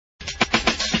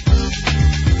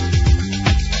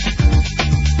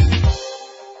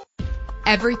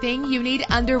Everything you need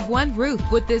under one roof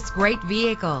with this great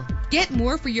vehicle. Get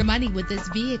more for your money with this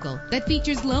vehicle that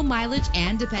features low mileage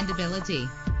and dependability.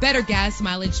 Better gas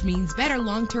mileage means better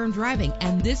long-term driving,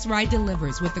 and this ride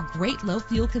delivers with a great low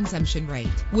fuel consumption rate.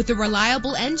 With a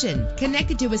reliable engine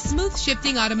connected to a smooth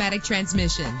shifting automatic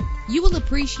transmission, you will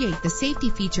appreciate the safety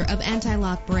feature of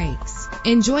anti-lock brakes.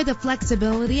 Enjoy the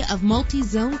flexibility of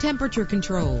multi-zone temperature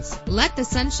controls. Let the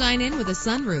sunshine in with a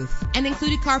sunroof. An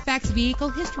included Carfax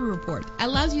Vehicle History Report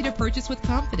allows you to purchase with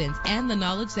confidence and the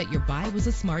knowledge that your buy was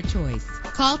a smart choice.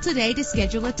 Call today to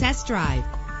schedule a test drive.